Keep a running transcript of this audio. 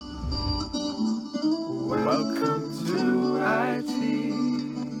Welcome to IT.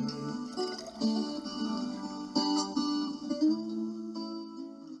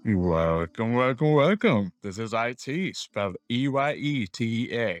 Welcome. This is IT, spelled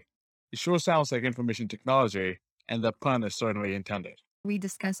EYETEA. It sure sounds like information technology, and the pun is certainly intended. We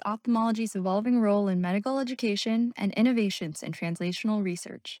discuss ophthalmology's evolving role in medical education and innovations in translational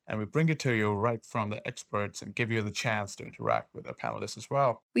research. And we bring it to you right from the experts and give you the chance to interact with the panelists as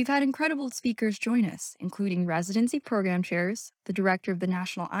well. We've had incredible speakers join us, including residency program chairs, the director of the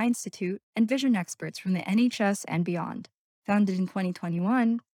National Eye Institute, and vision experts from the NHS and beyond. Founded in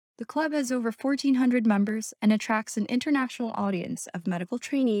 2021, the club has over 1,400 members and attracts an international audience of medical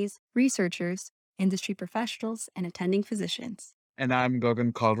trainees, researchers, industry professionals, and attending physicians. And I'm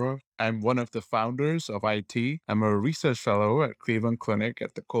Gagan Kalra. I'm one of the founders of IT. I'm a research fellow at Cleveland Clinic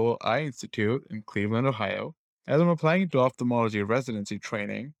at the Cole Eye Institute in Cleveland, Ohio. As I'm applying to ophthalmology residency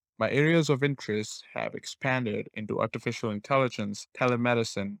training, my areas of interest have expanded into artificial intelligence,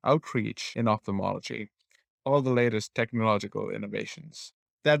 telemedicine, outreach in ophthalmology, all the latest technological innovations.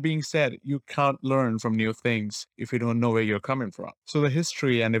 That being said, you can't learn from new things if you don't know where you're coming from. So the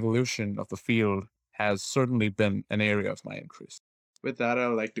history and evolution of the field has certainly been an area of my interest. With that, I'd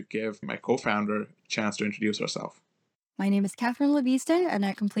like to give my co-founder a chance to introduce herself. My name is Catherine Leviste, and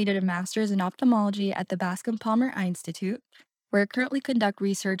I completed a master's in ophthalmology at the Bascom Palmer Eye Institute, where I currently conduct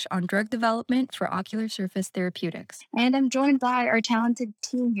research on drug development for ocular surface therapeutics. And I'm joined by our talented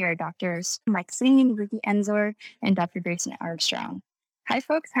team here, Drs. Mike Singh, Ricky Enzor, and Dr. Grayson Armstrong. Hi,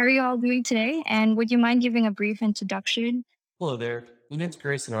 folks. How are you all doing today? And would you mind giving a brief introduction? Hello there. My name's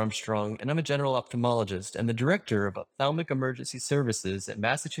Grayson Armstrong, and I'm a general ophthalmologist and the director of ophthalmic emergency services at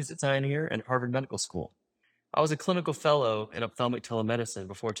Massachusetts Eye and Ear and Harvard Medical School. I was a clinical fellow in ophthalmic telemedicine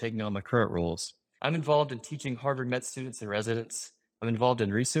before taking on my current roles. I'm involved in teaching Harvard med students and residents. I'm involved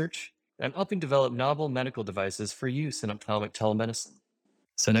in research, and I'm helping develop novel medical devices for use in ophthalmic telemedicine.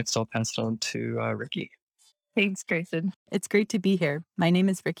 So next, I'll pass it on to Ricky. Thanks, Grayson. It's great to be here. My name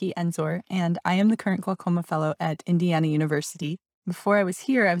is Ricky Enzor, and I am the current glaucoma fellow at Indiana University. Before I was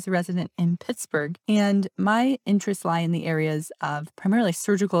here, I was a resident in Pittsburgh, and my interests lie in the areas of primarily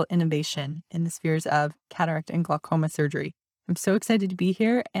surgical innovation in the spheres of cataract and glaucoma surgery. I'm so excited to be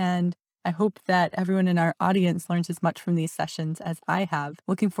here, and I hope that everyone in our audience learns as much from these sessions as I have.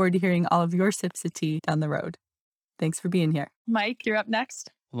 Looking forward to hearing all of your sips of tea down the road. Thanks for being here. Mike, you're up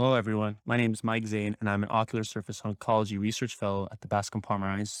next. Hello, everyone. My name is Mike Zane, and I'm an ocular surface oncology research fellow at the Bascom Palmer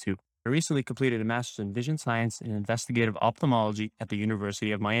Eye Institute. I recently completed a master's in vision science and investigative ophthalmology at the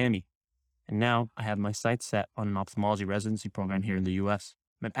University of Miami. And now I have my sights set on an ophthalmology residency program here in the U.S.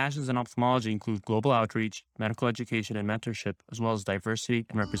 My passions in ophthalmology include global outreach, medical education and mentorship, as well as diversity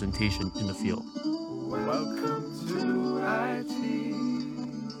and representation in the field. Welcome to IT.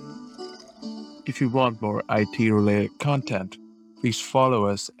 If you want more IT-related content, please follow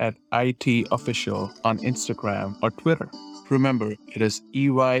us at IT Official on Instagram or Twitter. Remember, it is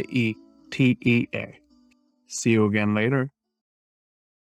EYETEA. See you again later.